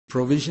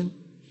provision,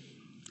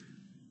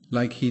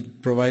 like He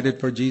provided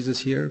for Jesus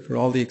here, for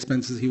all the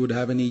expenses He would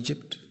have in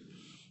Egypt.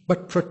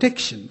 But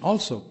protection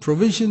also,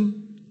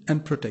 provision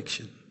and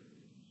protection.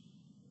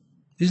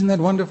 Isn't that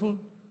wonderful?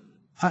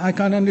 I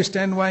can't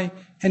understand why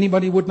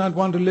anybody would not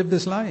want to live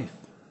this life.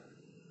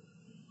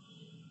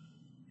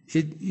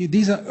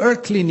 These are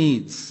earthly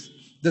needs.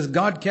 Does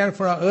God care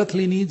for our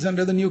earthly needs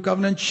under the new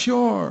covenant?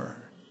 Sure.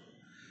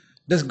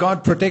 Does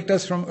God protect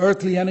us from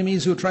earthly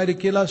enemies who try to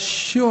kill us?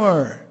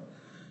 Sure.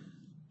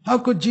 How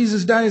could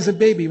Jesus die as a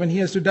baby when He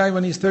has to die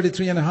when He's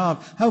 33 and a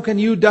half? How can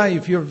you die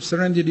if you've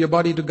surrendered your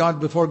body to God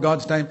before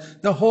God's time?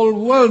 The whole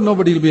world,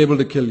 nobody will be able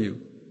to kill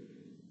you.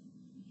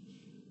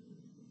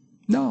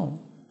 No.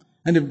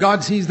 And if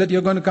God sees that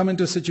you're going to come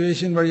into a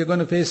situation where you're going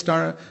to face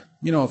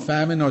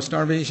famine or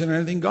starvation or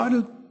anything, God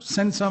will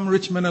send some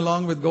rich man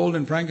along with gold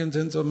and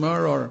frankincense or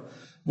myrrh or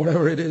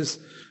whatever it is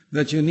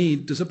that you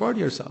need to support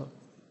yourself.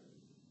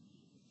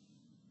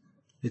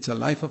 It's a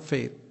life of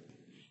faith.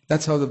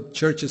 That's how the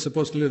church is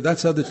supposed to live.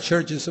 That's how the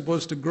church is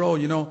supposed to grow.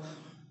 You know,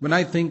 when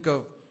I think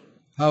of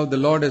how the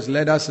Lord has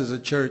led us as a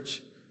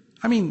church,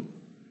 do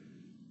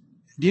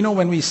you know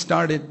when we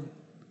started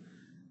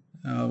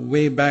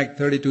way back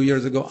 32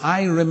 years ago,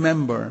 I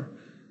remember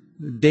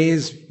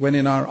days when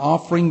in our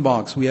offering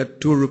box we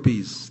had 2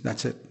 rupees.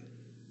 That's it.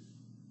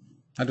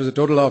 That was the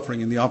total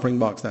offering in the offering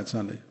box that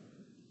Sunday.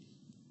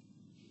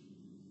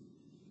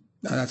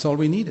 That's all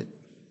we needed.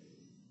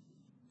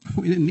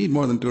 We didn't need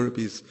more than 2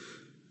 rupees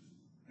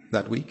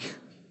that week.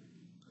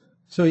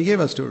 So He gave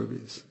us 2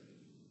 rupees.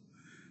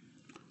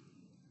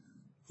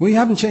 We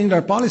haven't changed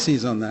our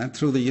policies on that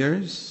through the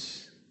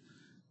years.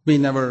 We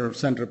never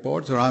sent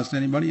reports or asked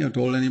anybody or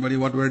told anybody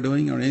what we're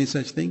doing or any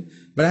such thing.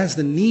 But as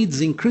the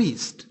needs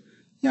increased,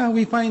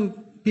 we find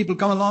people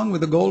come along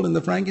with the gold and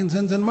the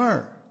frankincense and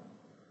myrrh.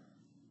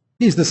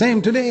 He's the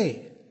same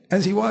today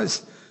as He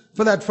was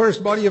for that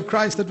first body of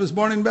Christ that was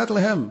born in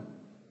Bethlehem.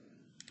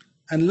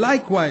 And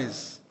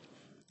likewise,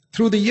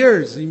 through the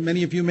years,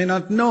 many of you may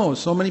not know,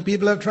 so many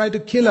people have tried to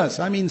kill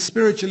us.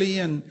 Spiritually,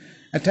 and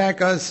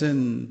attack us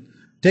and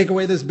take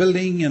away this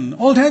building and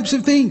all types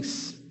of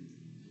things.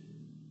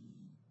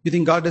 You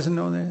think God doesn't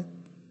know that?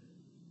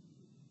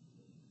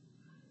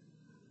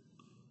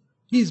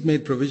 He's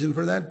made provision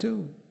for that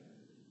too.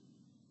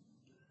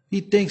 He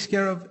takes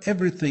care of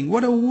everything.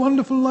 What a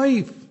wonderful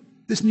life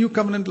this new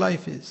covenant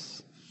life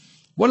is.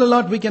 What a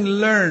lot we can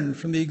learn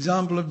from the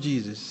example of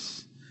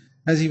Jesus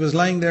as He was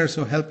lying there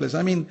so helpless.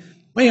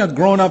 When you're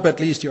grown up, at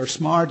least you're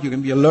smart, you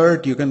can be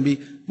alert, you can be...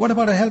 What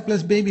about a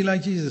helpless baby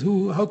like Jesus?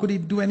 How could He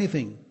do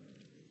anything?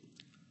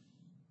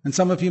 And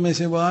some of you may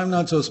say, well, I'm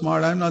not so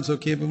smart, I'm not so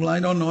capable,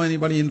 I don't know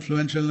anybody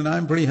influential, and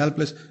I'm pretty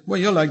helpless. Well,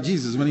 you're like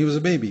Jesus when He was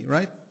a baby,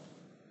 right?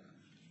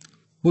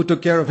 Who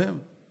took care of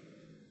Him?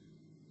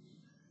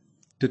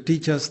 To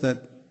teach us that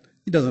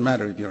it doesn't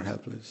matter if you're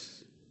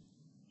helpless.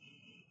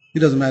 It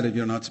doesn't matter if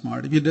you're not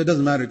smart. It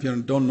doesn't matter if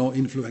you don't know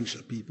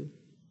influential people.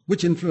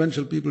 Which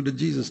influential people did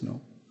Jesus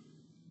know?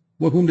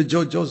 Well, whom did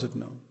Joseph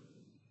know?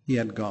 He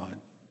had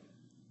God.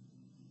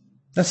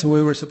 That's the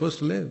way we're supposed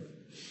to live.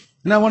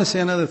 And I want to say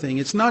another thing.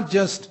 It's not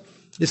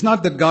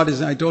that God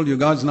is, I told you,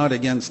 God's not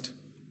against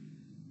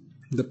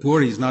the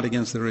poor, He's not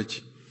against the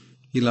rich.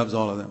 He loves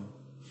all of them.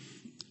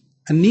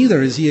 And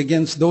neither is He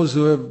against those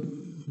who have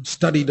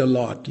studied a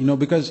lot,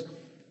 because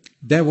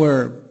there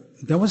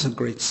was a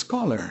great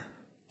scholar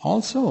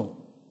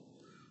also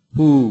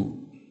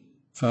who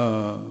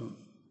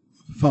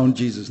found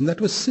Jesus, and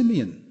that was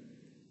Simeon.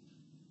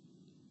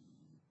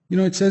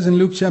 It says in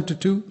Luke chapter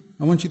 2,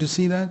 I want you to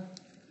see that.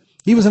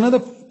 He was another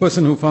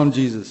person who found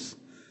Jesus.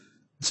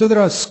 So there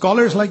are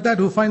scholars like that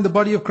who find the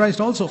body of Christ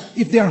also,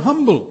 if they are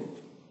humble.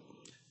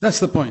 That's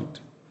the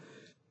point.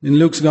 In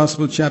Luke's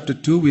Gospel chapter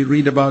 2, we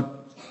read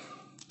about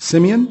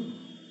Simeon.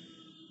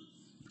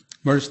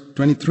 Verse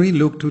 23,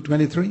 Luke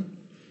 2:23.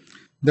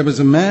 There was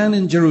a man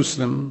in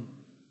Jerusalem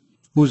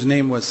whose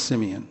name was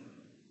Simeon.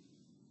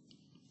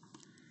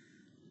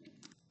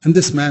 And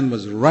this man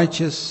was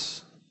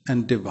righteous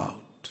and devout.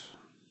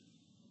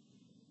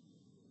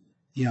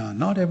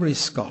 Not every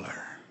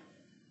scholar,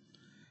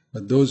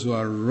 but those who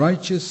are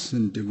righteous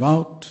and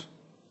devout,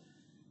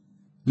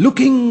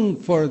 looking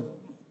for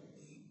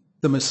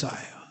the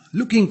Messiah,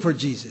 looking for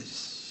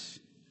Jesus.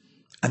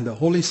 And the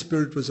Holy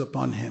Spirit was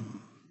upon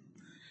him.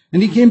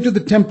 And he came to the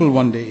temple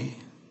one day.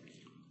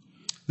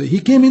 He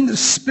came in the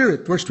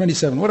Spirit, verse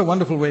 27. What a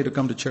wonderful way to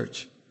come to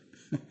church.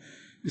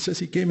 It says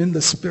he came in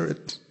the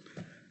Spirit.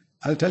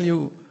 I'll tell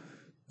you,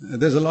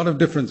 there's a lot of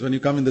difference when you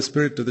come in the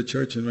Spirit to the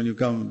church and when you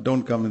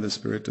don't come in the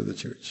Spirit to the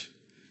church.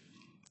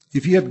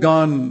 If you had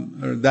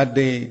gone that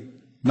day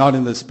not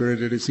in the Spirit,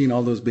 you'd have seen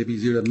all those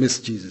babies, you'd have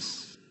missed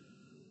Jesus.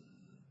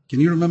 Can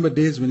you remember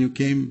days when you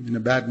came in a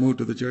bad mood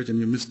to the church and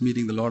you missed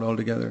meeting the Lord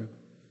altogether?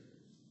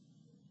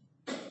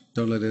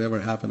 Don't let it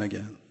ever happen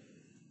again.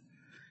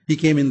 He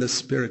came in the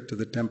Spirit to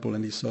the temple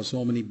and he saw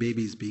so many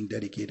babies being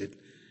dedicated.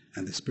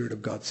 And the Spirit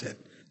of God said,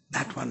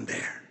 that one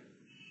there.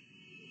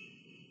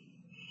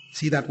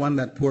 See that one,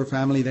 that poor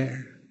family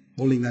there,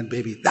 holding that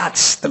baby?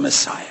 That's the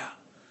Messiah.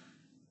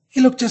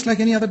 He looked just like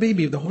any other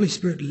baby. The Holy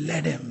Spirit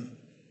led him.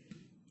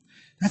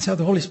 That's how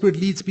the Holy Spirit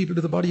leads people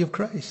to the body of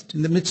Christ.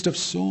 In the midst of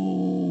so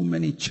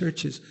many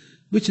churches,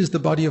 which is the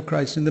body of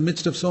Christ? In the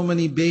midst of so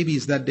many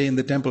babies that day in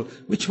the temple,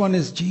 which one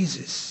is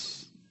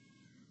Jesus?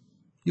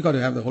 You got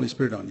to have the Holy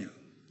Spirit on you.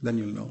 Then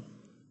you'll know.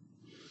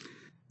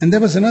 And there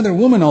was another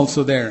woman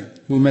also there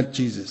who met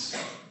Jesus.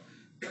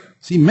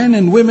 See, men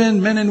and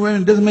women,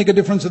 it doesn't make a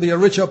difference whether you're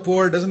rich or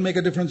poor, it doesn't make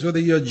a difference whether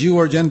you're Jew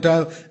or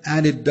Gentile,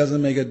 and it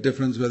doesn't make a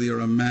difference whether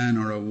you're a man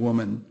or a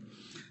woman.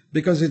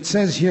 Because it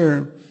says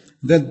here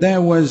that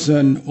there was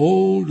an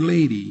old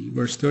lady,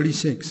 verse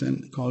 36,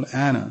 and called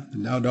Anna,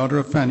 the daughter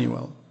of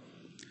Phanuel.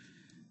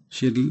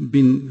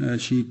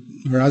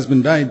 Her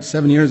husband died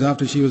 7 years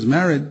after she was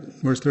married,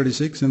 verse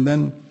 36, and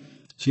then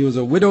she was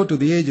a widow to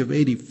the age of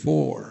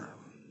 84.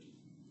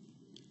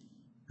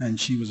 And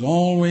she was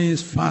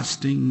always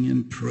fasting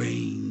and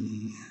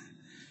praying.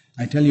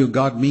 I tell you,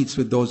 God meets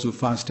with those who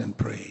fast and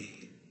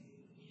pray.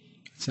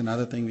 It's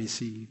another thing we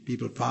see.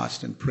 People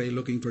fast and pray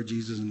looking for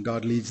Jesus, and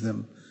God leads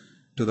them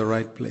to the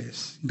right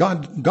place.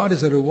 God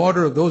is a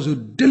rewarder of those who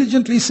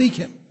diligently seek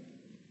Him.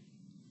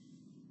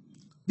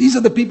 These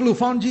are the people who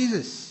found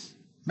Jesus.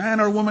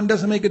 Man or woman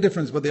doesn't make a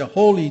difference, but they're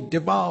holy,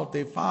 devout,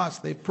 they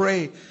fast, they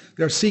pray.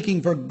 They're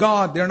seeking for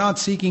God. They're not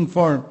seeking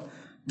for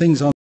things on